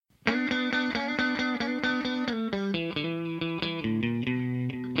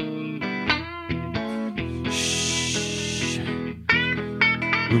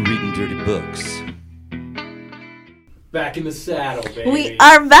We're reading dirty books. Back in the saddle, baby. We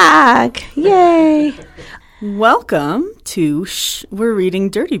are back. Yay. Welcome to We're Reading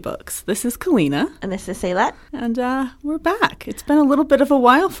Dirty Books. This is Kalina. And this is Saylat. And we're back. It's been a little bit of a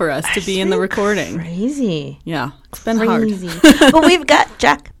while for us to be in the recording. Crazy. Yeah, it's been Crazy. hard. But we've got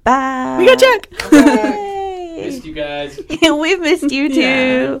Jack back. We got Jack. Yay. Missed you guys. We've missed you too.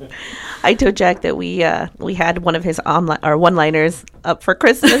 Yeah. I told Jack that we had one of his one-liners up for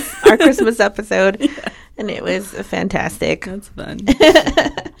Christmas, our Christmas episode, and it was fantastic. That's fun.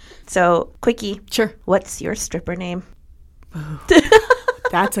 So, quickie. Sure. What's your stripper name?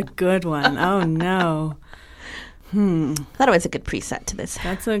 That's a good one. Oh, no. I thought it was a good preset to this.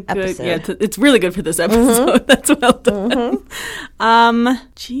 That's a good, episode. yeah, it's really good for this episode. That's well done.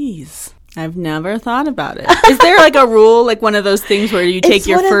 Geez. I've never thought about it. Is there like a rule, like one of those things where you take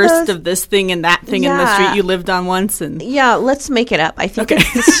your first of this thing and that thing in the street you lived on once? And yeah, let's make it up. I think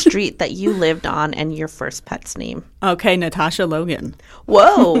it's the street that you lived on and your first pet's name. Okay, Natasha Logan.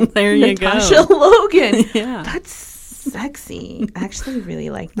 Whoa. There you Natasha go. Logan. Yeah. That's sexy. I actually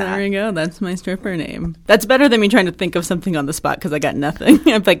really like that. There you go. That's my stripper name. That's better than me trying to think of something on the spot because I got nothing.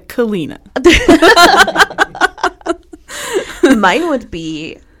 I'm like, Kalina. Mine would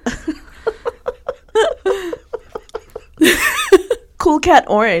be Cool Cat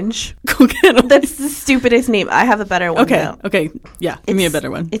Orange. Cool Cat Orange. That's the stupidest name. I have a better one. Okay. Though. Okay. Yeah. Give me a better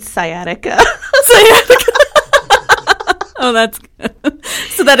one. It's Sciatica. Oh, that's good.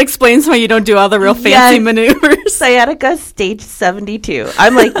 So that explains why you don't do all the real fancy maneuvers. Sciatica stage 72.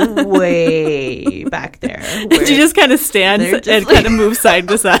 I'm like way back there. Did you just kind of stand and kind of move side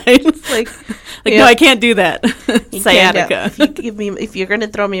to side? like no, I can't do that. Sciatica. If you're gonna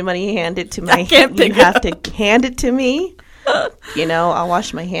throw me money, hand it to my. You have to hand it to me. You know, I'll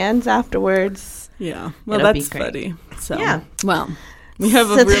wash my hands afterwards. Yeah, well, It'll that's be great. funny. So, yeah. Well, we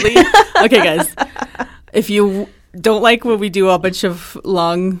have a really okay, guys. If you don't like when we do a bunch of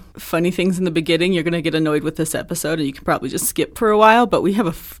long, funny things in the beginning, you're going to get annoyed with this episode, and you can probably just skip for a while. But we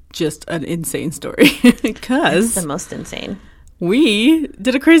have just an insane story because it's the most insane. We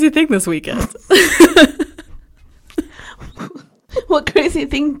did a crazy thing this weekend. What crazy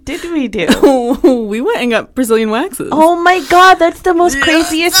thing did we do? We went and got Brazilian waxes. Oh my God, that's the most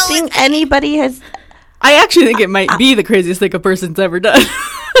craziest thing anybody has. I actually think it might be the craziest thing a person's ever done.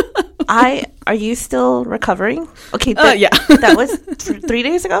 Are you still recovering? Okay, yeah. That was 3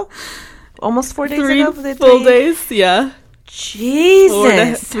 days ago? Almost 4 days ago? Three full days, yeah.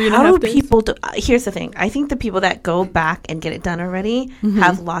 Jesus. 3.5 How do days. people do? Here's the thing. I think the people that go back and get it done already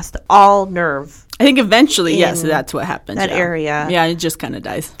have lost all nerve. I think eventually, yes, that's what happens. That area. Yeah, it just kind of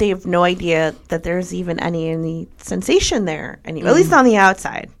dies. They have no idea that there's even any sensation there, at least on the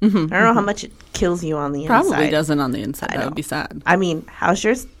outside. I don't know how much it kills you on the inside. Probably doesn't on the inside. That would be sad. I mean, how's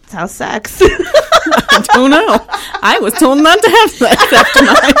sex? I don't know. I was told not to have sex after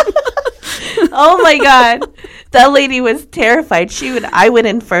mine. Oh my God. That lady was terrified. I went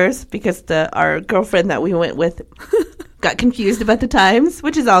in first because our girlfriend that we went with got confused about the times,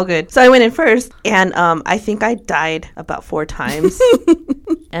 which is all good. So I went in first, and I think I died about 4 times.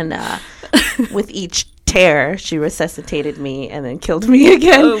 And with each tear, she resuscitated me and then killed me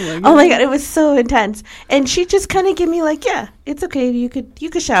again. Oh my God, it was so intense. And she just kind of gave me like, yeah, it's okay. You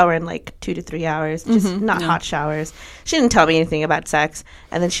could shower in like 2 to 3 hours, just not hot showers. She didn't tell me anything about sex.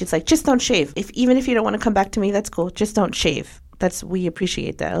 And then she's like, just don't shave. Even if you don't want to come back to me, that's cool. Just don't shave. We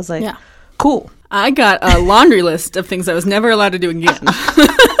appreciate that. I was like, cool. I got a laundry list of things I was never allowed to do again.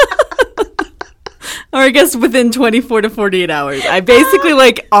 Or I guess within 24 to 48 hours. I basically,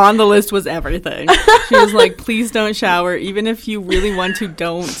 on the list was everything. She was like, please don't shower. Even if you really want to,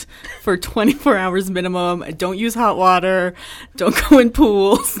 don't. For 24 hours minimum. Don't use hot water. Don't go in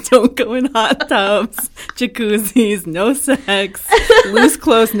pools. Don't go in hot tubs. Jacuzzis. No sex. Loose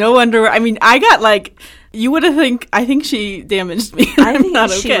clothes. No underwear. I mean, I got you would have I think she damaged me. I I'm think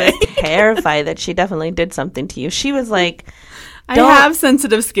not she okay. was terrified that she definitely did something to you. She was like, I have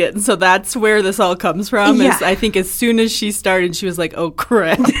sensitive skin, so that's where this all comes from. Yeah. I think as soon as she started, she was like, oh,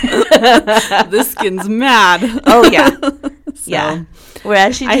 crap. This skin's mad. Oh, yeah. Yeah.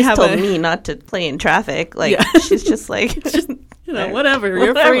 Whereas she just told me not to play in traffic. She's just like, whatever.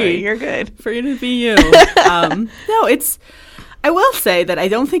 You're free. You're good. Free to be you. No, I will say that I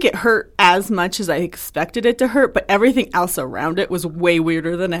don't think it hurt as much as I expected it to hurt, but everything else around it was way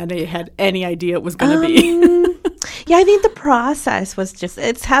weirder than I had any idea it was going to be. Yeah, I think the process was just,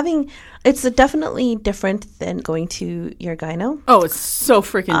 it's definitely different than going to your gyno. Oh, it's so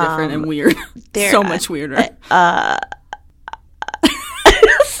freaking different and weird. So much weirder. Sorry.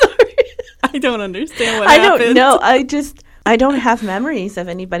 I don't understand what happened. I don't know. I don't have memories of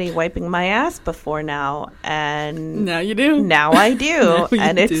anybody wiping my ass before now, and Now you do. now I do. Now you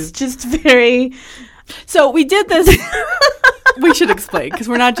And it's do. just very... So we did this. We should explain because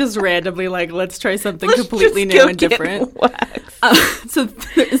we're not just randomly like, let's try something Let's completely just new go and get different. waxed. So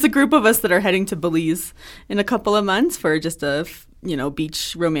there's a group of us that are heading to Belize in a couple of months for just a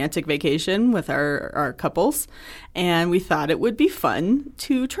beach romantic vacation with our couples, and we thought it would be fun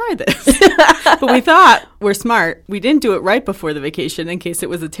to try this. But we thought, we're smart, we didn't do it right before the vacation in case it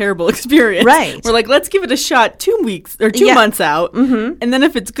was a terrible experience. Right. We're like, let's give it a shot 2 weeks or 2 Yeah. months out, and then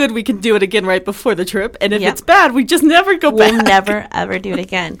if it's good we can do it again right before the trip, and if Yep. it's bad we just never go We'll back. never, ever do it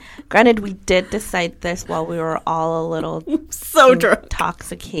again. Granted, we did decide this while we were all a little So drunk.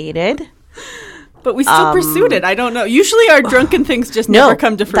 intoxicated. But we still pursued it. I don't know. Usually our drunken things just never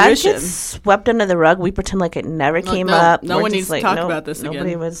come to fruition. That gets swept under the rug. We pretend like it never came no, up. no We're one just needs to like, talk no, about this again.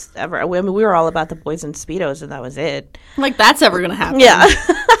 Nobody was ever. I mean, we were all about the boys in Speedos, and that was it. Like, that's ever going to happen. Yeah.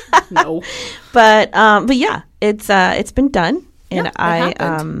 No. But yeah, it's been done, and Yeah, it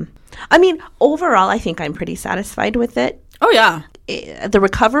happened. I mean, overall, I think I'm pretty satisfied with it. Oh, yeah. The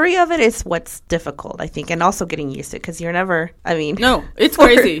recovery of it is what's difficult, I think, and also getting used to it, because you're never, I mean... No, it's for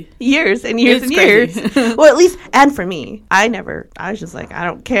crazy. Years and years It's and years. crazy. Well, at least, and for me, I was just like, I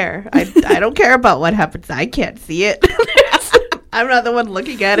don't care. I don't care about what happens. I can't see it. I'm not the one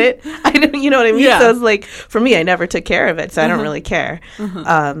looking at it. I don't, you know what I mean? Yeah. So it's like, for me, I never took care of it, so I don't really care. Yeah,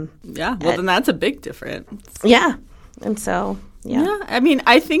 well, then that's a big difference. Yeah. And so, yeah. Yeah, I mean,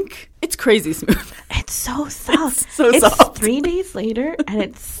 I think it's crazy smooth. It's so soft. It's so soft. 3 days later, and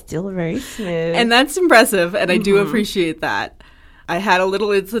it's still very smooth. And that's impressive, and I do appreciate that. I had a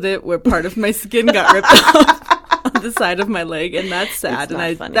little incident where part of my skin got ripped off on the side of my leg, and that's sad. It's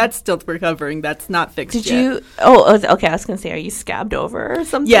not funny. That's still recovering. That's not fixed Did yet. you? Oh, okay. I was gonna say, are you scabbed over or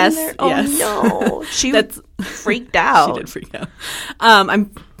something? Yes, there? Oh yes. no, she That's- freaked out. She did freak out.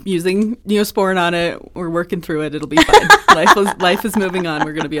 I'm using Neosporin on it. We're working through it. It'll be fine. Life is moving on.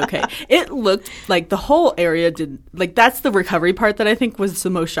 We're going to be okay. It looked like the whole area did, like, that's the recovery part that I think was the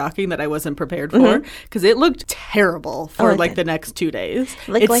most shocking that I wasn't prepared for, because it looked terrible for it like did. the next 2 days.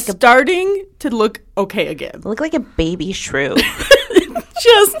 Looked It's like a- starting to look okay again. Looked like a baby shrew,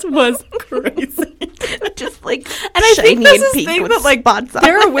 Just was crazy. just like And I think shiny this and is the pink thing with that, like, spots on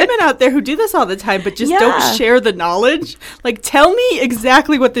there are it. women out there who do this all the time, but just Yeah. don't share the knowledge. Like, tell me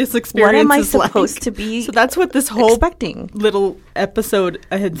exactly what this experience What am I is like. supposed to be? So that's what this whole expecting. little episode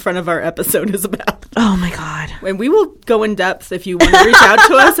in front of our episode is about. Oh my god. And we will go in depth if you want to reach out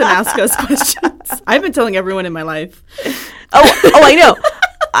to us and ask us questions. I've been telling everyone in my life. Oh, I know.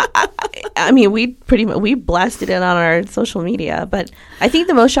 I mean, we blasted it on our social media, but I think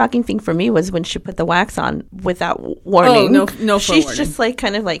the most shocking thing for me was when she put the wax on without warning. Oh, no She's forewarning. just like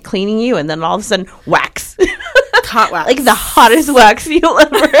kind of like cleaning you, and then all of a sudden, wax. Hot wax. Like the hottest wax you'll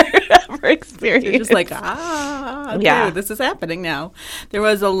ever experience. You're just like, okay, Yeah. this is happening now. There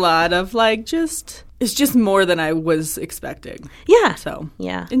was a lot of like it's just more than I was expecting. Yeah. So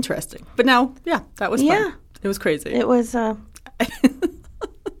Yeah. interesting. But now, yeah, that was Yeah. fun. It was crazy. It was.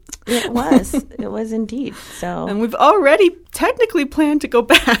 It was. It was indeed. So. And we've already technically planned to go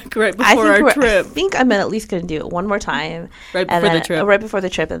back right before our I trip. think I'm at least going to do it one more time. Right and before the then- trip. Right before the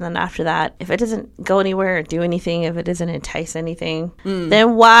trip. And then after that, if it doesn't go anywhere or do anything, if it doesn't entice anything,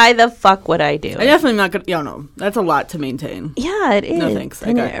 then why the fuck would I do I it? definitely not gonna. Yeah, no, that's a lot to maintain. Yeah, it is. No, thanks.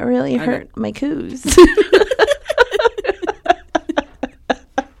 And it really I hurt my coos.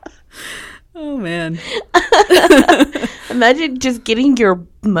 Oh man, Imagine just getting your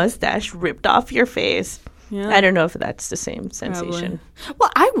mustache ripped off your face. yeah. I don't know if that's the same sensation. Probably.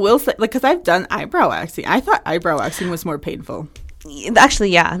 Well, I will say, like, because I've done eyebrow waxing. I thought eyebrow waxing was more painful. Actually,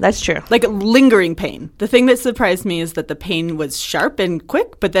 yeah, that's true. Like lingering pain. The thing that surprised me is that the pain was sharp and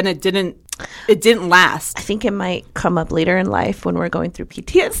quick, but then it didn't last. I think it might come up later in life when we're going through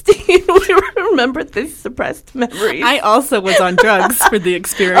PTSD and we remember these suppressed memories. I also was on drugs for the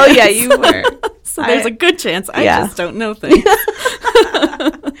experience. Oh, yeah, you were. So there's a good chance I Yeah. just don't know things.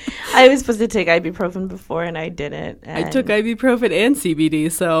 I was supposed to take ibuprofen before and I didn't. I took ibuprofen and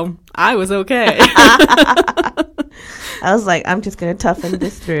CBD, so I was okay. I was like, I'm just going to toughen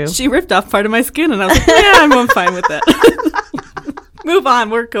this through. She ripped off part of my skin, and I was like, yeah, I'm fine with that. Move on,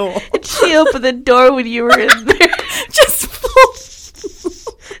 we're cool. She opened the door when you were in there. Just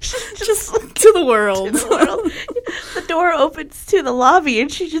to the world. The door opens to the lobby,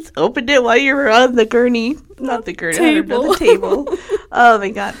 and she just opened it while you were on the gurney. Not the gurney, I don't know, the table. Oh, my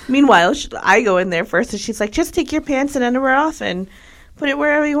God. Meanwhile, I go in there first, and she's like, just take your pants and underwear off and put it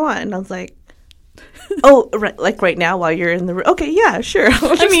wherever you want. And I was like, Oh, right, like right now while you're in the room. Okay, yeah, sure.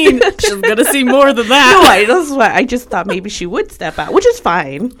 I mean, she's gonna see more than No, that. that's why I just thought maybe she would step out, which is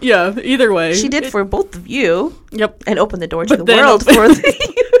fine. Yeah, either way. She did for both of you. Yep. And opened the door to But the then world for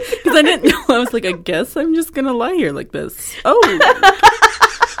the Because I didn't know. I was like, I guess I'm just gonna lie here like this. Oh.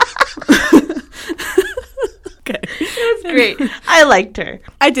 Okay. It was great. I liked her.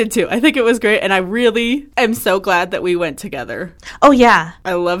 I did too. I think it was great, and I really am so glad that we went together. Oh, yeah.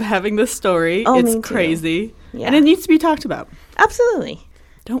 I love having this story. Oh, me It's too. crazy. Yeah. And it needs to be talked about. Absolutely.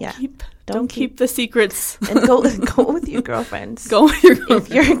 Don't Yeah. keep Don't keep the secrets. And go with your girlfriends. Go with your If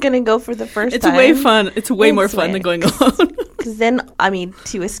girlfriend. you're going to go for the first It's time. way fun. It's way more it's fun way- than going alone. Because then, I mean,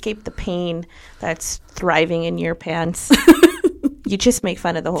 to escape the pain that's thriving in your pants, you just make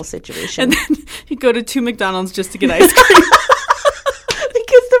fun of the whole situation. And then you go to 2 McDonald's just to get ice cream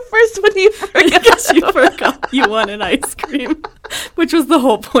Because the first one you forgot. because you forgot you wanted ice cream, which was the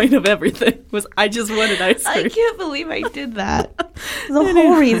whole point of everything. Was I just wanted ice I cream? can't believe I did that. The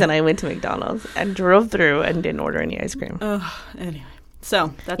whole reason I went to McDonald's and drove through and didn't order any ice cream. Anyway,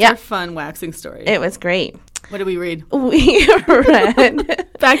 so that's Yeah. our fun waxing story. It was great. What did we read? We read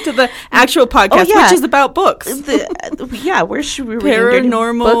Back to the actual podcast, yeah. which is about books. where should we read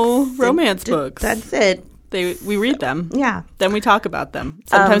Paranormal romance books. That's it. We read them. Yeah, Then we talk about them.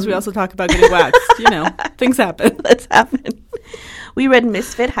 Sometimes we also talk about getting waxed. Things happen. that's happened. We read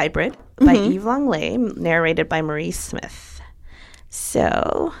Misfit Hybrid by Eve Longley, narrated by Marie Smith.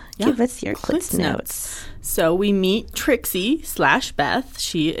 So, give us your Clips notes. So we meet Trixie / Beth.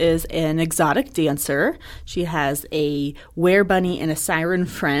 She is an exotic dancer. She has a werebunny and a siren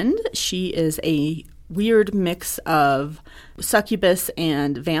friend. She is a weird mix of succubus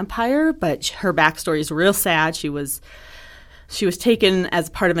and vampire, but her backstory is real sad. She was taken as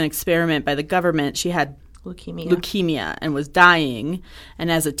part of an experiment by the government. She had leukemia and was dying.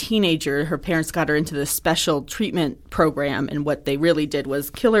 And as a teenager, her parents got her into this special treatment program. And what they really did was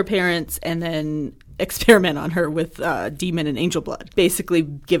kill her parents and then experiment on her with demon and angel blood, basically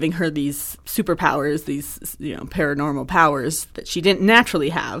giving her these superpowers, these paranormal powers that she didn't naturally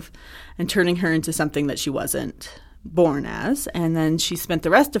have, and turning her into something that she wasn't born as. And then she spent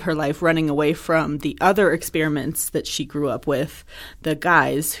the rest of her life running away from the other experiments that she grew up with, the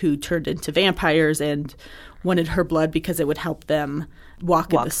guys who turned into vampires and wanted her blood because it would help them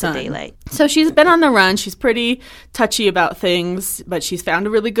walk in the sun. Daylight. So she's been on the run. She's pretty touchy about things, but she's found a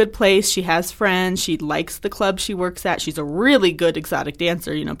really good place. She has friends. She likes the club she works at. She's a really good exotic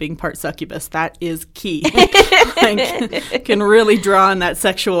dancer, being part succubus. That is key. Can really draw on that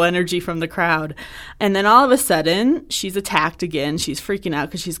sexual energy from the crowd. And then all of a sudden, she's attacked again. She's freaking out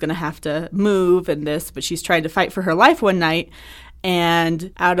because she's going to have to move and this, but she's trying to fight for her life one night.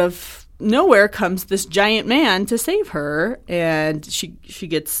 And out of nowhere comes this giant man to save her, and she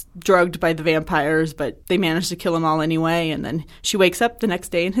gets drugged by the vampires, but they manage to kill him all anyway. And then she wakes up the next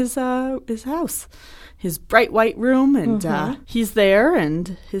day in his house, his bright white room, and he's there,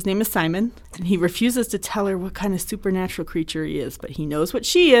 and his name is Simon, and he refuses to tell her what kind of supernatural creature he is, but he knows what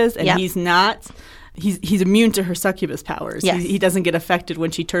she is, and he's not. He's immune to her succubus powers. Yes. He doesn't get affected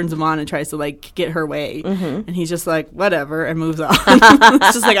when she turns him on and tries to get her way. And he's just like, whatever, and moves on.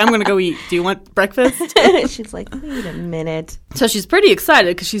 It's just like, I'm going to go eat. Do you want breakfast? She's like, wait a minute. So she's pretty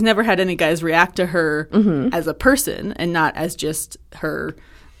excited because she's never had any guys react to her as a person and not as just her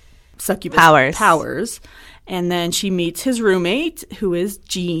succubus powers. And then she meets his roommate, who is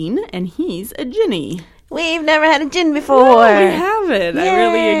Gene, and he's a Ginny. We've never had a gin before. No, we haven't. Yay. I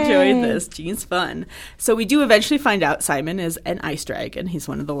really enjoyed this. Gene's fun. So we do eventually find out Simon is an ice dragon. He's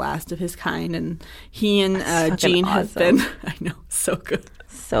one of the last of his kind. And he and Gene have been... I know, so good.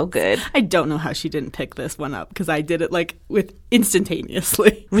 So good. I don't know how she didn't pick this one up because I did it with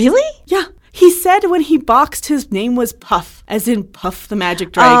instantaneously. Really? Yeah. He said when he boxed, his name was Puff, as in Puff the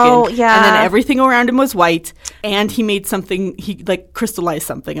Magic Dragon. Oh, yeah. And then everything around him was white. And he made something, he crystallized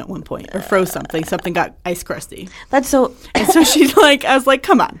something at one point, or froze something. Something got ice crusty. That's so... And so she's like, I was like,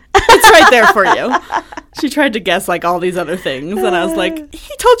 come on. It's right there for you. She tried to guess all these other things. And I was like,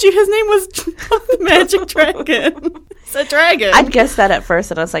 he told you his name was Puff the Magic Dragon. It's a dragon. I'd guessed that at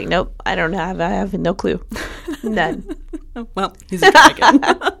first, and I was like, nope, I have no clue. None. Well, he's a dragon.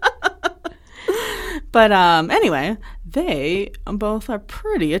 But anyway, they both are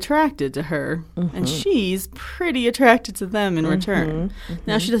pretty attracted to her, and she's pretty attracted to them in return.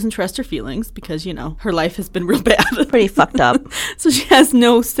 Now, she doesn't trust her feelings because, her life has been real bad. Pretty fucked up. So she has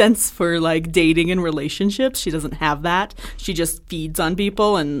no sense for, dating and relationships. She doesn't have that. She just feeds on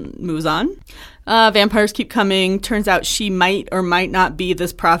people and moves on. Vampires keep coming. Turns out she might or might not be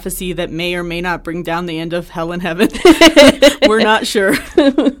this prophecy that may or may not bring down the end of hell and heaven. We're not sure.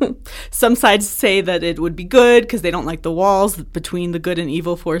 Some sides say that it would be good because they don't like the walls between the good and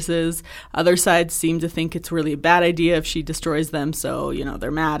evil forces. Other sides seem to think it's really a bad idea if she destroys them. So,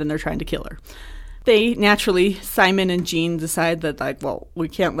 they're mad and they're trying to kill her. They naturally, Simon and Jean decide that, well, we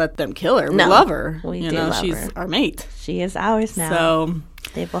can't let them kill her. We love her. We do love she's her. Our mate. She is ours now. So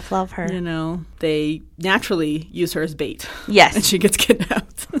they both love her. They naturally use her as bait. Yes. And she gets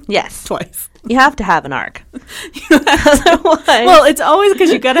kidnapped. Yes. Twice. You have to have an arc. Otherwise, well, it's always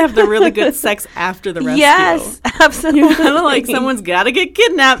because you got to have the really good sex after the rescue. Yes, absolutely. Kind of like someone's got to get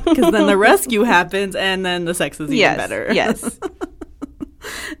kidnapped because then the rescue happens and then the sex is even better. Yes.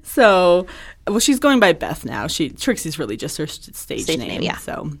 So, she's going by Beth now. Trixie's really just her stage name. Yeah.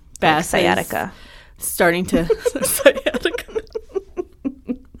 So Beth sciatica. Starting to sciatica.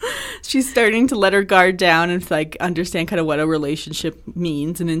 She's starting to let her guard down and understand kind of what a relationship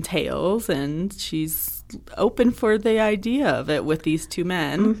means and entails, and she's open for the idea of it with these two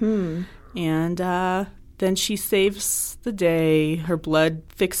men. Mm-hmm. And then she saves the day. Her blood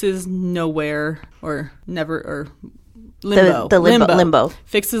fixes nowhere or never or. Limbo. The limbo.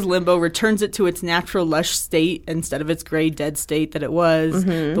 Fixes limbo, returns it to its natural lush state instead of its gray dead state that it was.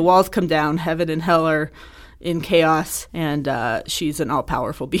 Mm-hmm. The walls come down. Heaven and hell are in chaos. And she's an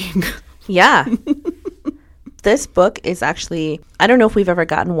all-powerful being. Yeah. This book is actually, I don't know if we've ever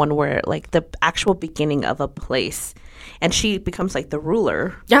gotten one where the actual beginning of a place. And she becomes the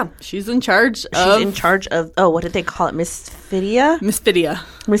ruler. Yeah, she's in charge of, what did they call it? Miss Phidia? Miss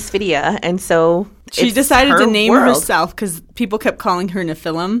Phidia. And so she decided to name herself because people kept calling her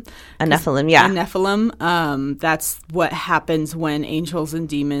Nephilim. A Nephilim, yeah. A Nephilim. That's what happens when angels and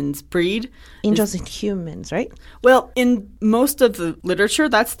demons breed. Angels and humans, right? Well, in most of the literature,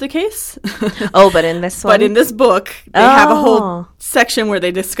 that's the case. But in this one? But in this book, they have a whole section where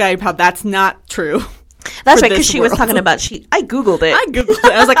they describe how that's not true. That's right, because she was talking about, I Googled it.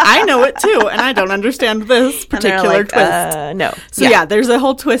 I was like, I know it too, and I don't understand this particular twist. No. So yeah, there's a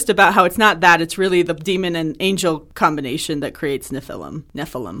whole twist about how it's not that, it's really the demon and angel combination that creates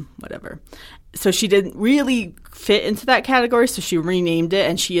Nephilim, whatever. So she didn't really fit into that category, so she renamed it,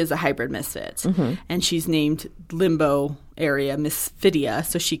 and she is a hybrid misfit. Mm-hmm. And she's named Limbo area Miss Phidia,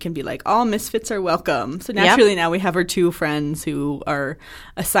 so she can be all misfits are welcome. So naturally now we have her two friends who are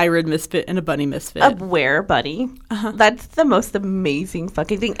a siren misfit and a bunny misfit. A were bunny. Uh-huh. That's the most amazing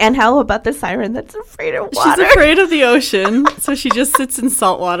fucking thing. And how about the siren that's afraid of water? She's afraid of the ocean, so she just sits in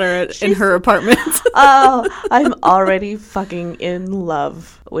salt water in her apartment. Oh, I'm already fucking in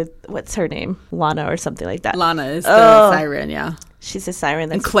love with, what's her name? Lana or something like that. Lana is the siren, yeah. She's a siren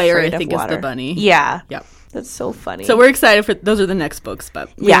that's and Claire, afraid I think, of water. is the bunny. Yeah. Yep. That's so funny. So we're excited for those are the next books, but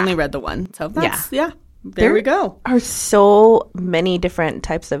we only read the one. So that's there we go. There are so many different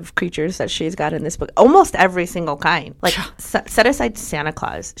types of creatures that she's got in this book. Almost every single kind. Set aside Santa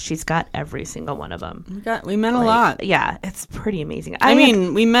Claus, she's got every single one of them. We met a lot. Yeah, it's pretty amazing. I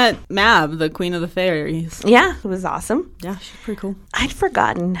mean, we met Mab, the Queen of the Fairies. Yeah, it was awesome. Yeah, she's pretty cool. I'd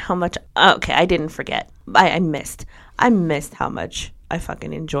forgotten how much. Okay, I didn't forget. I missed how much I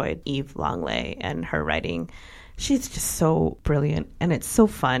fucking enjoyed Eve Longley and her writing. She's just so brilliant, and it's so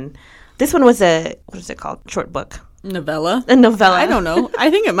fun. This one was what is it called? Short book. Novella? A novella. I don't know. I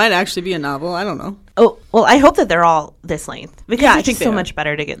think it might actually be a novel. I don't know. Oh, well, I hope that they're all this length. Because it's just so much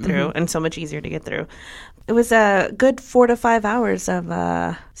better to get through and so much easier to get through. It was a good 4 to 5 hours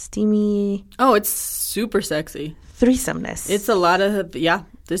of steamy... Oh, it's super sexy. Threesomeness. It's a lot of... Yeah.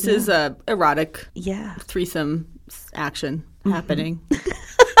 This is erotic. Yeah. Threesome action happening.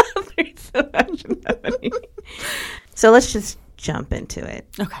 Threesome action happening. So let's just jump into it.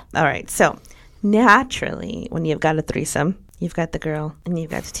 Okay. All right. So naturally, when you've got a threesome, you've got the girl and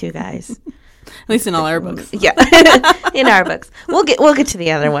you've got the two guys. At least in all our books. Yeah. In our books. We'll get to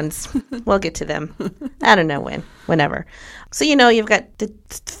the other ones. We'll get to them. I don't know whenever. So, you've got the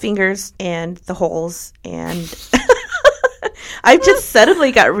fingers and the holes and I just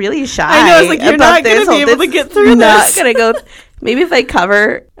suddenly got really shy. I know, I was like, you're not going to be able to get through this. Not going to go. Maybe if I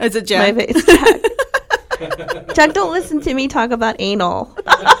cover as a Jack. My face. Jack, don't listen to me talk about anal.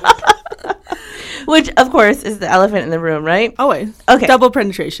 Which, of course, is the elephant in the room, right? Always. Okay. Double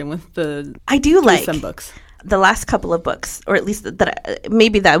penetration with the I do like some books. The last couple of books, or at least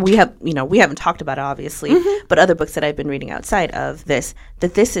that we have, we haven't talked about it, obviously, but other books that I've been reading outside of this,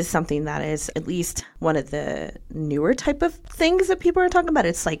 that this is something that is at least one of the newer type of things that people are talking about.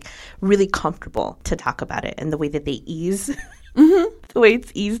 It's really comfortable to talk about it and the way that they ease the way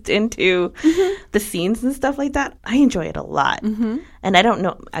it's eased into the scenes and stuff like that, I enjoy it a lot. And I don't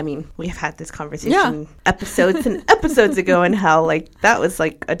know, I mean, we have had this conversation episodes and episodes ago, and how like that was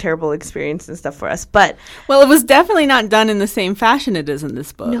like a terrible experience and stuff for us. But well, it was definitely not done in the same fashion it is in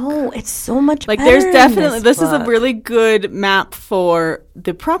this book. no, it's so much Like better there's definitely in this is a book. really good map for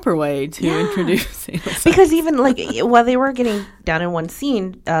the proper way to introduce anal sex. Because even like while they were getting down in one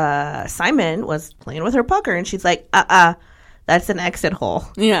scene, Simon was playing with her pucker, and she's like, that's an exit hole.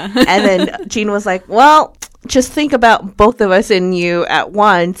 Yeah. And then Jean was like, well, just think about both of us and you at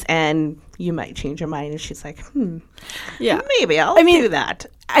once, and you might change your mind. And she's like, Yeah. maybe I'll do that.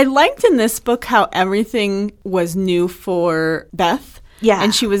 I liked in this book how everything was new for Beth. Yeah.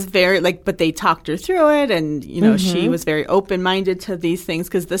 And she was very, like, but they talked her through it. And, you know, she was very open-minded to these things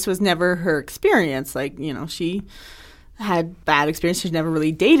because this was never her experience. Like, you know, she had bad experience. She's never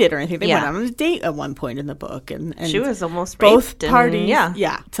really dated or anything. They went on a date at one point in the book. And She was almost both raped. parties. Yeah.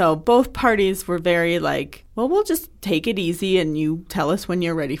 Yeah. So both parties were very like, well, we'll just take it easy and you tell us when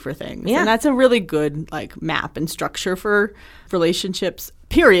you're ready for things. Yeah. And that's a really good, like, map and structure for relationships,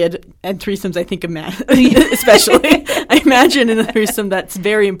 period. And threesomes, I think, especially. I imagine in a threesome that's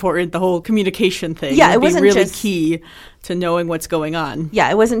very important, the whole communication thing. Yeah, would it wasn't be really just- key to knowing what's going on.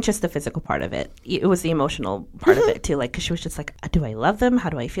 Yeah, it wasn't just the physical part of it. It was the emotional part of it, too. Like, because she was just like, do I love them? How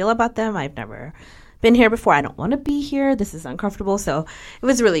do I feel about them? I've never been here before. I don't want to be here. This is uncomfortable. So it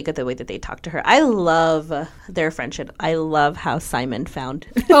was really good the way that they talked to her. I love their friendship. I love how Simon found.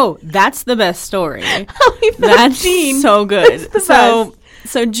 Oh, that's the best story. He found That's Jean. so good. It's the best.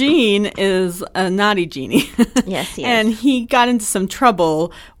 So Jean is a naughty genie. Yes, he is. And he got into some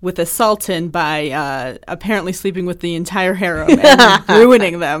trouble with a sultan by apparently sleeping with the entire harem and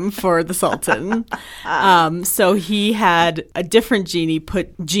ruining them for the sultan. So he had a different genie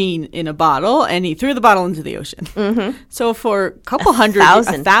put Jean in a bottle, and he threw the bottle into the ocean. So for a couple hundred,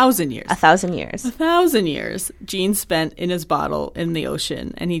 1,000 years. 1,000 years. 1,000 years, Jean spent in his bottle in the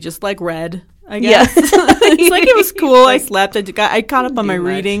ocean, and he just like read, I guess. Yes. It's like it was cool. I slept. I caught up on my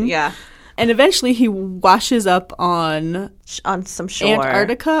reading. Yeah. And eventually he washes up on On some shore.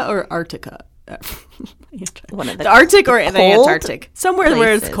 Antarctica or Arctica. One of The Arctic or the cold Antarctic. Somewhere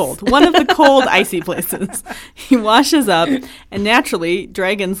where it's places. cold. One of the cold, icy places. He washes up, and naturally,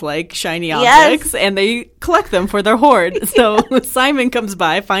 dragons like shiny Yes. objects, and they collect them for their hoard. So Simon comes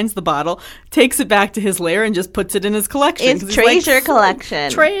by, finds the bottle, takes it back to his lair, and just puts it in his collection. It's 'Cause he's like, treasure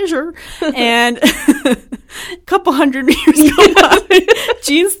collection. Treasure. And a couple hundred years go by.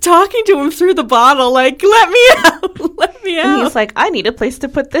 Jean's talking to him through the bottle, like, let me out, let me And out. he's like, I need a place to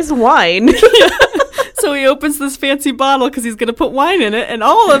put this wine. So he opens this fancy bottle because he's going to put wine in it, and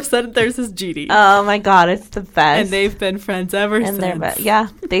all of a sudden there's his genie. Oh my God, it's the best. And they've been friends ever And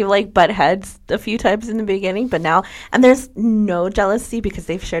since. they like butt heads a few times in the beginning, but now, and there's no jealousy because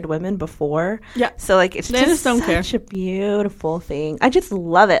they've shared women before. Yeah. So like it's They just don't such care. a beautiful thing. I just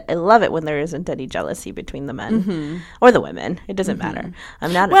love it. I love it when there isn't any jealousy between the men or the women. It doesn't matter.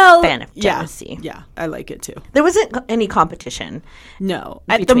 I'm not a fan of jealousy. Yeah, I like it too. There wasn't any competition. No.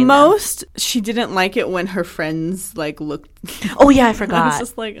 At the Between them. most, she didn't like it when her friends like looked. Oh yeah, I I was forgot.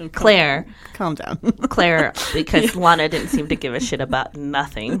 just like, oh, Claire. calm down. Claire, because Lana didn't seem to give a shit about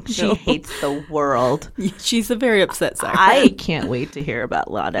nothing. She No. hates the world. She's a very upset Sarah. I can't wait to hear about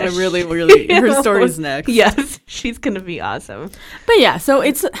Lana. I really, her story's next. Yes, she's gonna be awesome. But yeah, so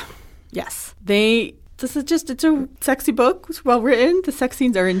it's it's a sexy book. It's well written. The sex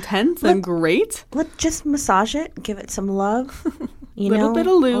scenes are intense and great. Let's just massage it, give it some love. You Little know, bit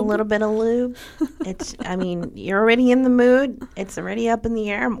of lube. a little bit of lube. It's, I mean, you're already in the mood. It's already up in the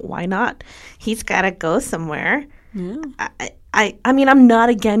air. Why not? He's got to go somewhere. Yeah. I mean, I'm not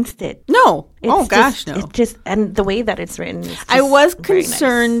against it. No. It's Gosh, just, no. It's just, and the way that it's written. Is just I was very nice.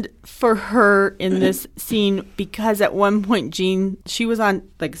 concerned for her in this scene because at one point, Jean, she was on,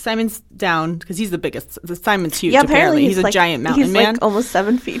 like, Simon's down because he's the biggest. Simon's huge, Yeah, apparently. He's a like, giant mountain he's man. like almost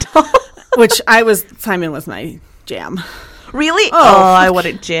 7 feet tall. Which Simon was my jam. Really? Oh, I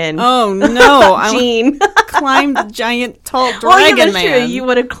wanted Jin. Oh, no. I Jean. climbed the giant, tall dragon Oh, yeah, that's man. true. You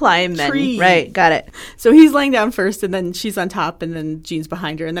would have climbed then. Tree. Right, got it. So he's laying down first, and then she's on top, and then Jean's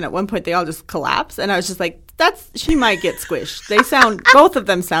behind her. And then at one point, they all just collapse. And I was just like, she might get squished. Both of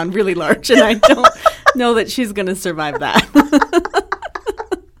them sound really large, and I don't know that she's going to survive that.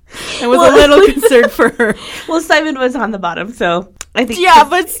 I was a little concerned for her. Well, Simon was on the bottom, so I think. Yeah,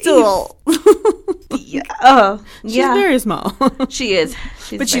 but still. Yeah. Oh, She's yeah. very small. She is.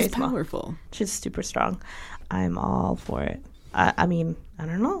 She's But very she's small. powerful. She's super strong. I'm all for it. I mean, I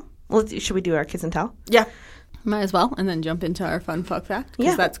don't know. Well, should we do our kiss and tell? Yeah. Might as well, and then jump into our fun fuck fact,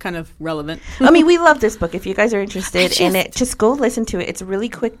 because that's kind of relevant. I mean, we love this book. If you guys are interested in it, just go listen to it. It's a really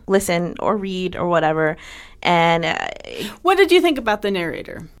quick listen or read or whatever. And what did you think about the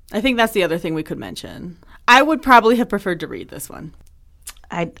narrator? I think that's the other thing we could mention. I would probably have preferred to read this one.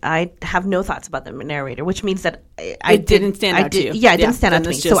 I have no thoughts about the narrator, which means that it didn't stand out to you. Yeah, it didn't stand out to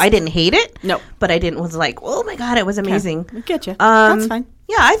me. So I didn't hate it. No. But I didn't was like, oh my God, it was amazing. Okay. I get you. That's fine.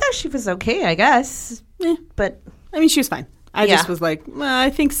 Yeah, I thought she was okay, I guess. Yeah. But I mean, she was fine. I just was like, well, I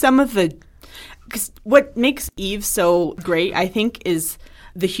think some of the... Because what makes Eve so great, I think, is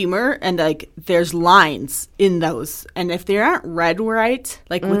the humor, and like there's lines in those, and if they aren't read right,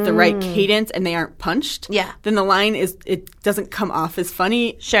 like with the right cadence, and they aren't punched, then the line it doesn't come off as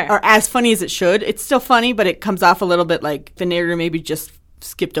funny, or as funny as it should. It's still funny, but it comes off a little bit like the narrator maybe just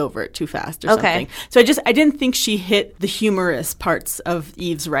skipped over it too fast or something. So I didn't think she hit the humorous parts of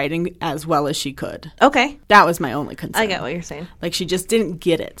Eve's writing as well as she could. Okay. That was my only concern. I get what you're saying. Like, she just didn't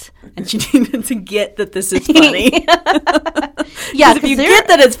get it. And she needed to get that this is funny. Yeah, if you get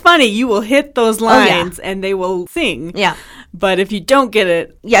that it's funny, you will hit those lines and they will sing. Yeah. But if you don't get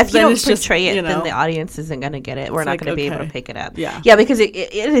it, if you don't portray just, it, then the audience isn't going to get it. We're not going to be able to pick it up. Yeah, because it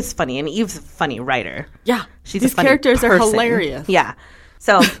is funny, and Eve's a funny writer. Yeah. She's These a funny characters person. are hilarious. Yeah.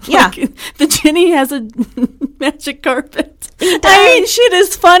 So, yeah. The Ginny has a magic carpet. I mean, shit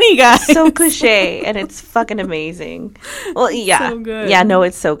is funny, guys. So cliche, and it's fucking amazing. Well, yeah. So good. Yeah, no,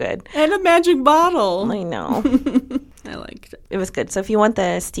 it's so good. And a magic bottle. I know. I liked it. It was good. So if you want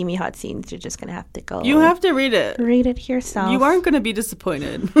the steamy hot scenes, you're just going to have to go. You have to read it. Read it yourself. You aren't going to be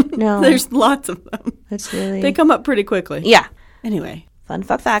disappointed. No. There's lots of them. It's really... They come up pretty quickly. Yeah. Anyway. Fun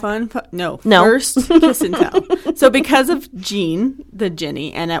fuck fact. No. First, kiss and tell. So because of Jean, the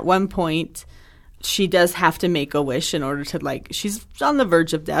Ginny, and at one point she does have to make a wish in order to, like, she's on the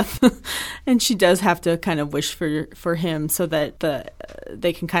verge of death, and she does have to kind of wish for him so that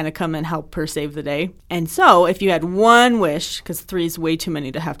they can kind of come and help her save the day. And so if you had one wish, because 3 is way too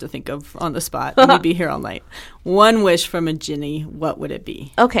many to have to think of on the spot, and we'd be here all night. One wish from a Ginny, what would it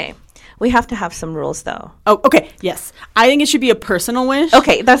be? Okay. We have to have some rules, though. Oh, okay. Yes. I think it should be a personal wish.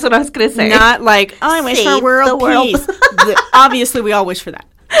 Okay, that's what I was going to say. Not like, I wish for world peace. Obviously, we all wish for that.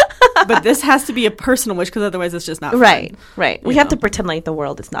 But this has to be a personal wish, because otherwise it's just not fun. Right. We have to pretend like the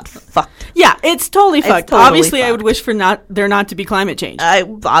world is not fucked. Yeah, it's totally fucked. Totally obviously, fucked. I would wish for there not to be climate change. I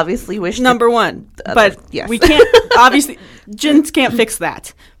obviously wish Number one. But yes. We can't, obviously, Gins can't fix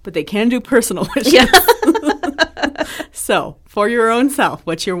that. But they can do personal wishes. Yeah. So, for your own self,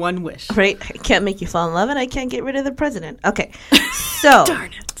 what's your one wish? Right. I can't make you fall in love, and I can't get rid of the president. Okay. So.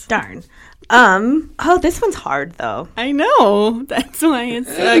 Darn it. Darn. Oh, this one's hard, though. I know. That's why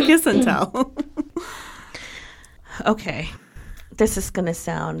it's kiss and tell. Okay. This is going to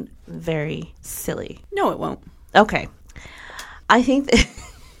sound very silly. No, it won't. Okay. I think that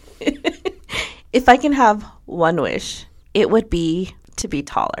if I can have one wish, it would be to be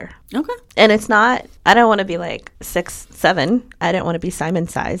taller. Okay. And it's not, I don't want to be like 6'7". I don't want to be Simon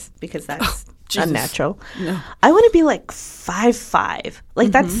size, because that's unnatural. No. I want to be like 5'5".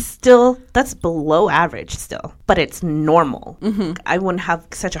 Like that's below average still, but it's normal. I wouldn't have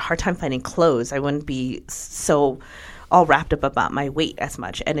such a hard time finding clothes. I wouldn't be so all wrapped up about my weight as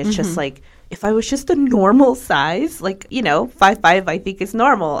much. And it's just like, if I was just a normal size, like, 5'5", I think is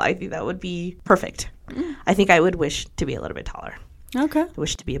normal. I think that would be perfect. I think I would wish to be a little bit taller. Okay. I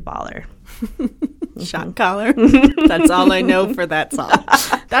wish to be a baller. Shot collar. That's all I know for that song.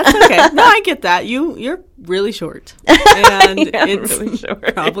 That's okay. No, I get that. You're really short. And it's really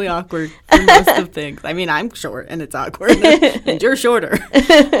short. Probably awkward for most of things. I mean, I'm short and it's awkward. And you're shorter.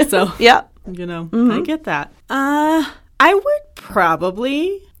 So, yeah. I get that. I would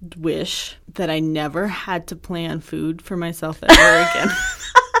probably wish that I never had to plan food for myself ever again.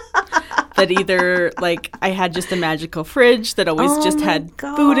 That either, like, I had just a magical fridge that always just had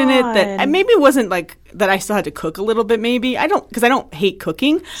food in it, that maybe it wasn't like that I still had to cook a little bit, maybe. Because I don't hate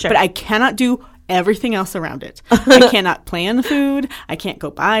cooking, but I cannot do everything else around it. I cannot plan food. I can't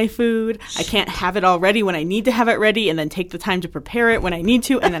go buy food. I can't have it all ready when I need to have it ready and then take the time to prepare it when I need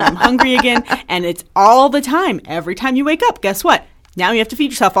to, and then I'm hungry again. And it's all the time. Every time you wake up, guess what? Now you have to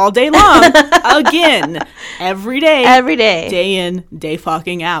feed yourself all day long. Again. Every day. Every day. Day in, day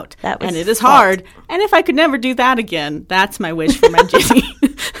fucking out. And it is fucked. hard. And if I could never do that again, that's my wish for my Ginny.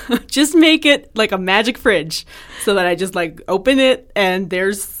 Just make it like a magic fridge so that I just like open it and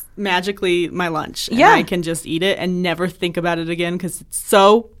there's magically my lunch. And I can just eat it and never think about it again, because it's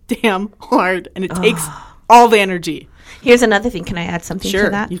so damn hard and it takes all the energy. Here's another thing. Can I add something Sure,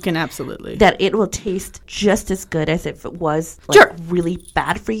 to that? you can absolutely. That it will taste just as good as if it was Sure. really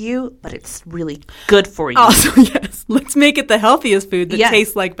bad for you, but it's really good for you. Also, yes, let's make it the healthiest food that Yes.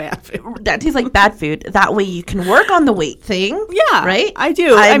 tastes like bad food. That tastes like bad food. That way you can work on the weight thing. Yeah, Right? I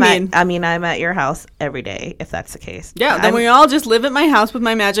do. I'm at your house every day, if that's the case. Yeah, then we all just live at my house with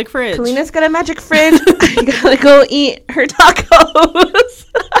my magic fridge. Kalina's got a magic fridge. I gotta go eat her tacos.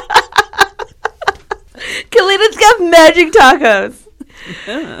 Kalina's got magic tacos.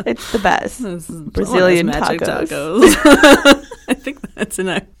 Yeah. It's the best. This is Brazilian magic tacos. I think that's in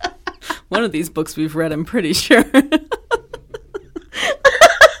one of these books we've read, I'm pretty sure.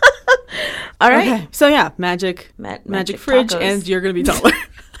 All right. Okay. So yeah, magic Magic fridge, tacos. and you're going to be taller.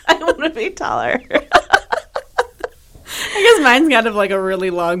 I want to be taller. I guess mine's kind of like a really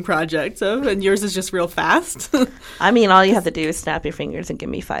long project, and yours is just real fast. I mean, all you have to do is snap your fingers and give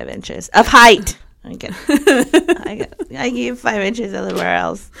me 5 inches of height. I gave 5 inches everywhere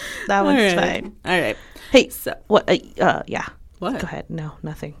else. That one's fine. All right. Hey, So what? Yeah. what? Go ahead. No,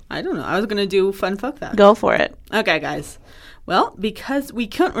 nothing. I don't know. I was going to do fun fuck that. Go for it. Okay, guys. Well, because we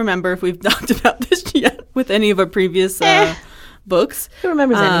can't remember if we've talked about this yet with any of our previous books. Who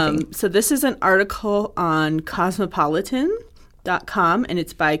remembers anything? So this is an article on cosmopolitan.com, and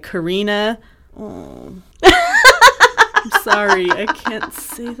it's by Karina. Oh. I'm sorry. I can't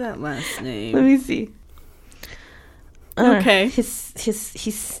say that last Let name. me see. Okay. Hisse.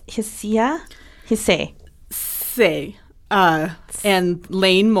 Say. And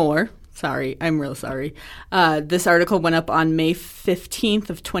Lane Moore. Sorry, I'm real sorry. This article went up on May 15th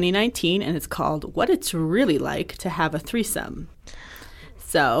of 2019, and it's called "What It's Really Like to Have a Threesome."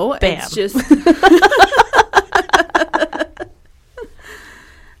 So Bam. it's just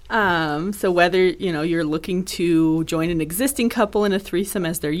so whether you're looking to join an existing couple in a threesome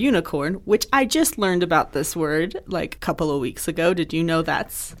as their unicorn, which I just learned about this word like a couple of weeks ago. Did you know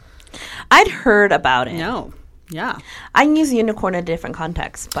that's I'd heard about it. no? Yeah. I can use unicorn in a different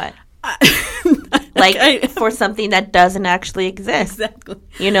context, but Like for something that doesn't actually exist. exactly.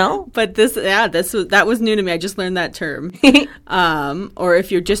 You know? But that was new to me. I just learned that term. Or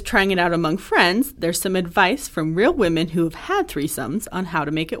if you're just trying it out among friends, there's some advice from real women who have had threesomes on how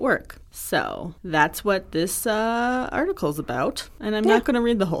to make it work. So that's what this article's about. And I'm not going to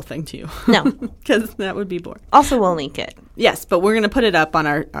read the whole thing to you. No. Because that would be boring. Also, we'll link it. Yes, but we're going to put it up on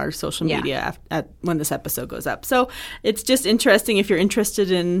our social Yeah. media when this episode goes up. So it's just interesting if you're interested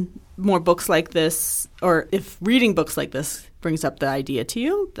in more books like this, or if reading books like this brings up the idea to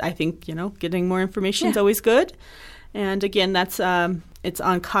you. I think, getting more information is always good. And again, that's it's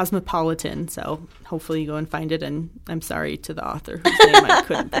on Cosmopolitan, so hopefully you go and find it. And I'm sorry to the author whose name I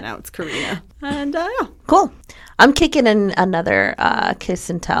couldn't pronounce, Karina. And yeah. Cool. I'm kicking in another kiss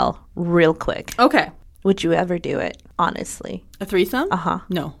and tell real quick. Okay. Would you ever do it, honestly? A threesome? Uh-huh.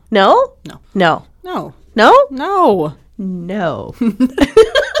 No. No? No. No. No. No? No. No.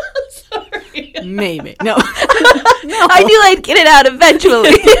 Maybe. No. I knew I'd get it out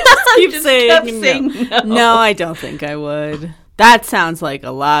eventually. Keep Just saying, kept saying no. No, I don't think I would. That sounds like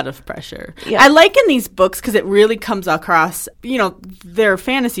a lot of pressure. Yeah. I like in these books because it really comes across, they're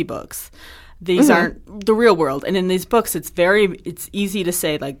fantasy books. These aren't the real world. And in these books, it's easy to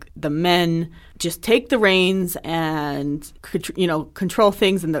say, like, the men just take the reins and, control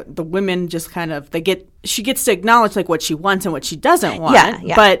things. And the women just kind of, she gets to acknowledge, like, what she wants and what she doesn't want.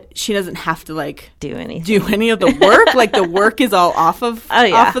 Yeah. But she doesn't have to, like, Do anything. do any of the work. Like, the work is all off of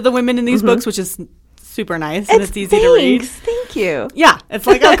the women in these books, which is super nice and it's easy to read. Thank you. Yeah, it's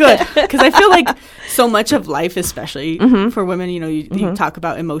like, oh, good. Because I feel like so much of life, especially for women, you talk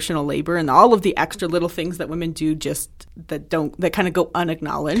about emotional labor and all of the extra little things that women do that kind of go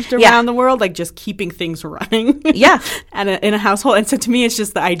unacknowledged around the world, like just keeping things running. Yeah. and in a household. And so to me, it's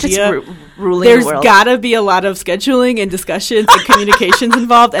just the idea. Just ruling there's the world. gotta be a lot of scheduling and discussions and communications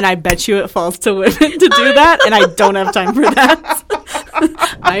involved. And I bet you it falls to women to do that. And I don't have time for that.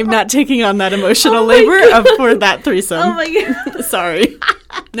 I'm not taking on that emotional labor for that threesome. Oh my God. Sorry.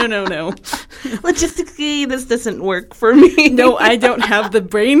 No. Logistically, this doesn't work for me. No, I don't have the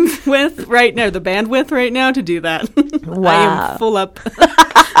bandwidth right now to do that. Wow. I am full up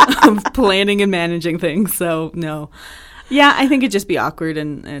of planning and managing things, so no. Yeah, I think it'd just be awkward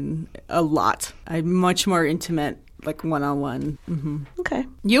and a lot. I'm much more intimate, like one-on-one. Mm-hmm. Okay.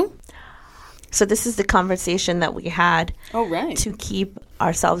 You? So this is the conversation that we had Oh, right. to keep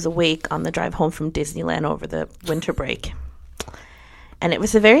ourselves awake on the drive home from Disneyland over the winter break. And it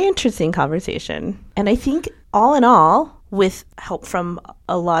was a very interesting conversation. And I think all in all, with help from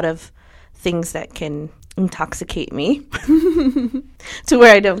a lot of things that can, intoxicate me to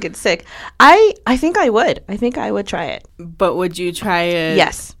where I don't get sick, I think I would. I think I would try it. But would you try it?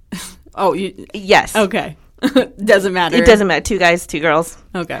 Yes. Oh, yes. Okay. Doesn't matter. It doesn't matter. 2 guys, 2 girls.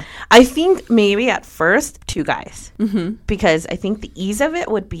 Okay. I think maybe at first 2 guys. Because I think the ease of it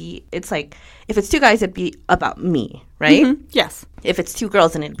would be, it's like, if it's 2 guys, it'd be about me, right? Yes. If it's 2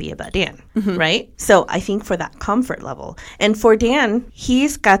 girls, then it'd be about Dan, right? So I think for that comfort level. And for Dan,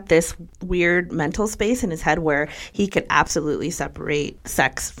 he's got this weird mental space in his head where he could absolutely separate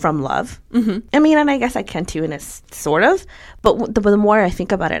sex from love. I mean, and I guess I can too, in a sort of. But the more I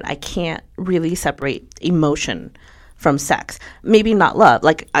think about it, I can't really separate emotion from sex. Maybe not love.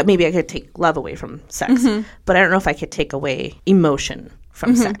 Like, maybe I could take love away from sex. But I don't know if I could take away emotion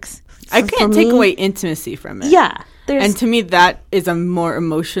from sex. I can't take away intimacy from it. Yeah. And to me, that is a more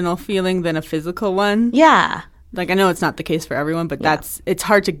emotional feeling than a physical one. Yeah. Like, I know it's not the case for everyone, but it's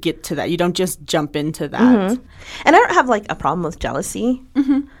hard to get to that. You don't just jump into that. And I don't have, like, a problem with jealousy.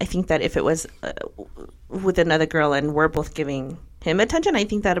 I think that if it was with another girl and we're both giving him attention, I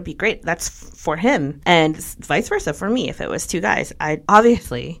think that would be great. That's for him. And vice versa for me. If it was 2 guys, I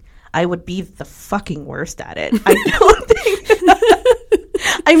would be the fucking worst at it. I don't think...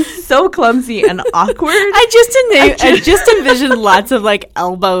 I'm so clumsy and awkward. I just envision lots of like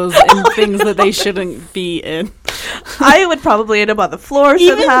elbows and things that they shouldn't be in. I would probably end up on the floor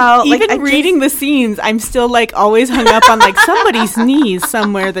somehow. Even reading the scenes, I'm still like always hung up on like somebody's knees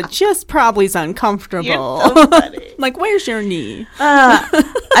somewhere that just probably is uncomfortable. You're so funny. Like, where's your knee?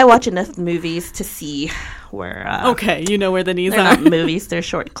 I watch enough movies to see where. Okay, you know where the knees they're are. Not movies; they're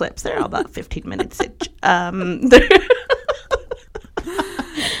short clips. They're all about 15 minutes each.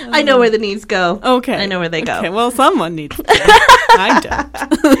 I know where the knees go. Okay. I know where they go. Okay, well, someone needs to. I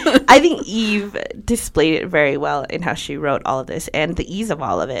don't. I think Eve displayed it very well in how she wrote all of this and the ease of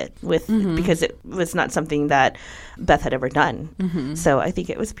all of it because it was not something that Beth had ever done. So I think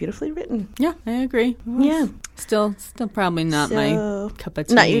it was beautifully written. Yeah, I agree. Yeah. Still probably not my cup of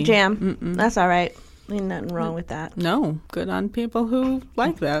tea. Not your jam. That's all right. Ain't nothing wrong with that. No. Good on people who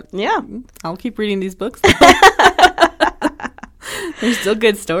like that. Yeah. I'll keep reading these books. They're still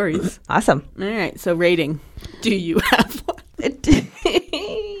good stories. Awesome. All right. So rating. Do you have one?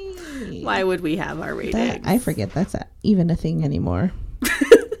 Why would we have our rating? I forget that's even a thing anymore.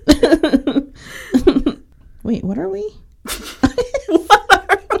 Wait, what are we?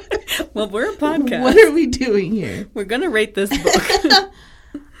 Well, we're a podcast. What are we doing here? We're going to rate this book.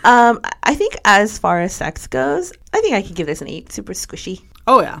 I think as far as sex goes, I think I could give this an 8. Super squishy.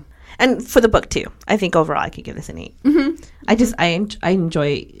 Oh, yeah. And for the book, too. I think overall I could give this an 8. I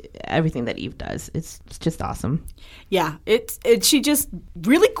enjoy everything that Eve does. It's just awesome. Yeah. She just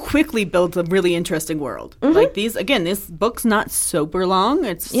really quickly builds a really interesting world. Like this book's not super long.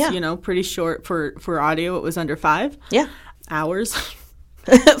 It's, pretty short for audio. It was under 5 hours.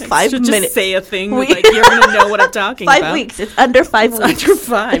 5 minutes. Just say a thing. Like, you're going to know what I'm talking 5 about. weeks. It's under 5 weeks. Under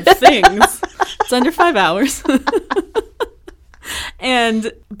 5 things. It's under 5 hours.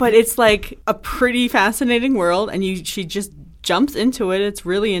 But it's like a pretty fascinating world, and she just jumps into it. It's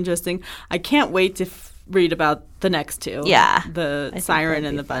really interesting. I can't wait to read about the next 2. Yeah. The Siren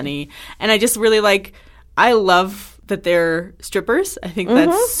and the Bunny. And I just really I love that they're strippers. I think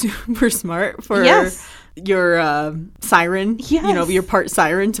that's super smart for your siren. Yes. You know, you're part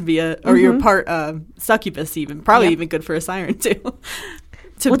siren to be or you're part succubus even. Probably even good for a siren too.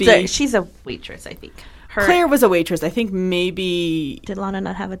 She's a waitress, I think. Claire was a waitress. I think maybe... Did Lana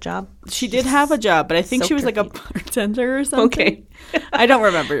not have a job? She did have a job, but I think she was like a bartender or something. Okay. I don't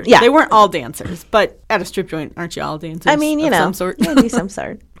remember. Yeah. They weren't all dancers, but at a strip joint, aren't you all dancers? I mean, some sort. Maybe some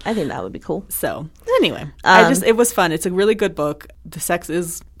sort. I think that would be cool. So, anyway, it was fun. It's a really good book. The sex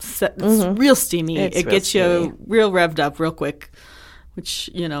is real steamy. It gets you real revved up real quick, which,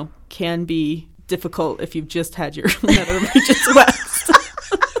 can be difficult if you've just had your nether regions waxed.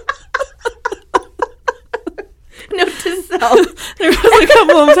 Note to self. There was a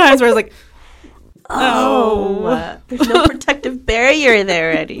couple of times where I was like, there's no protective barrier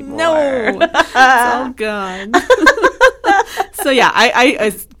there anymore. No, it's all gone. So yeah,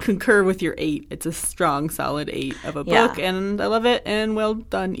 I concur with your 8. It's a strong, solid 8 of a book, and I love it. And well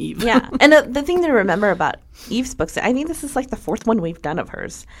done, Eve. Yeah, and the thing to remember about Eve's books, I think this is like the 4th one we've done of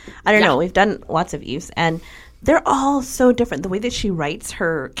hers. I don't know, we've done lots of Eve's, and they're all so different. The way that she writes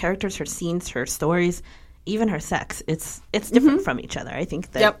her characters, her scenes, her stories, even her sex, it's different from each other. I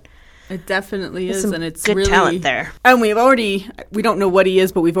think that. Yep. It definitely is, some and it's good really talent there. And we don't know what he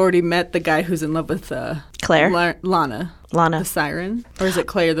is, but we've already met the guy who's in love with Claire, Lana, the siren, or is it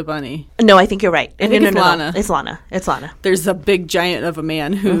Claire the bunny? No, I think you're right. I think it's Lana. No. It's Lana. There's a big giant of a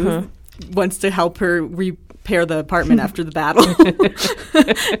man who wants to help her repair the apartment after the battle.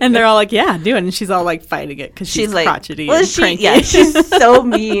 And they're all like, yeah, do it. And she's all like fighting it because she's like, crotchety and cranky. Yeah, she's so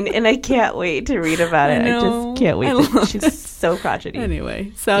mean, and I can't wait to read about it. I just can't wait. She's so crotchety.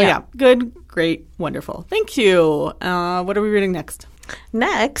 Anyway, so yeah, good, great, wonderful. Thank you. What are we reading next?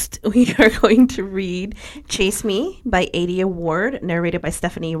 Next, we are going to read Chase Me by A.D. Award, narrated by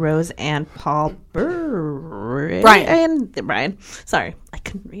Stephanie Rose and Paul Brian. Sorry, I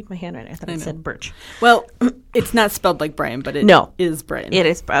couldn't read my handwriting. I thought it said Birch. Well, it's not spelled like Brian, but it is Brian. It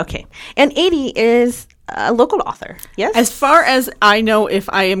is, okay. And A.D. is a local author, yes? As far as I know, if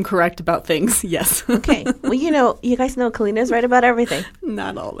I am correct about things, yes. Okay. Well, you guys know Kalina's right about everything.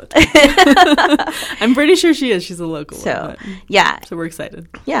 Not all the time. I'm pretty sure she is. She's a local one. Yeah. So we're excited.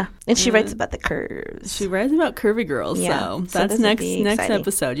 Yeah. And she writes about the curves. She writes about curvy girls. Yeah. So that's next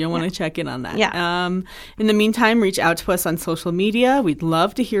episode. You'll want to check in on that. Yeah. In the meantime, reach out to us on social media. We'd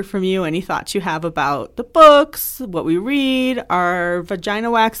love to hear from you. Any thoughts you have about the books, what we read, our vagina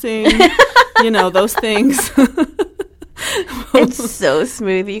waxing, those things. It's so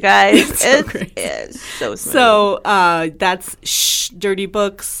smooth, you guys. It's so smooth. So that's Dirty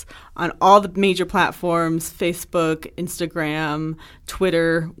Books on all the major platforms: Facebook, Instagram,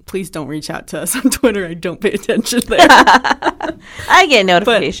 Twitter. Please don't reach out to us on Twitter. I don't pay attention there. I get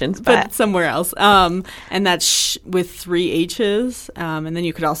notifications, but somewhere else. And that's with 3 H's. And then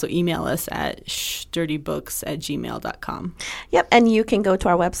you could also email us at dirtybooks@gmail.com. Yep, and you can go to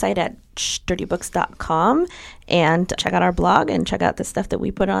our website at dirtybooks.com and check out our blog and check out the stuff that we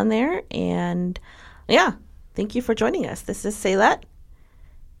put on there. And yeah, thank you for joining us. This is Saylet.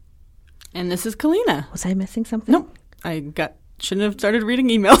 And this is Kalina. Was I missing something? Nope. Shouldn't have started reading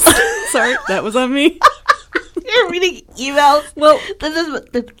emails. Sorry, that was on me. You're reading emails? Well,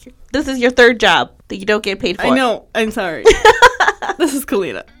 this is your third job that you don't get paid for. I know. I'm sorry. This is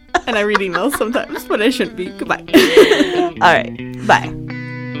Kalina. And I read emails sometimes, but I shouldn't be. Goodbye. All right. Bye.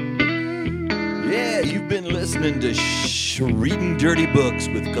 Yeah, you've been listening to Reading Dirty Books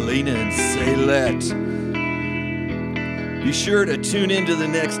with Kalina and Saylet. Be sure to tune into the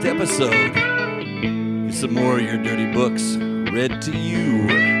next episode. Get some more of your dirty books read to you.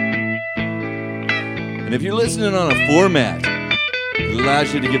 And if you're listening on a format that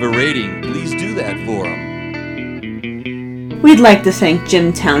allows you to give a rating, please do that for them. We'd like to thank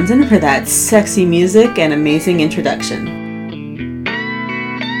Jim Townsend for that sexy music and amazing introduction.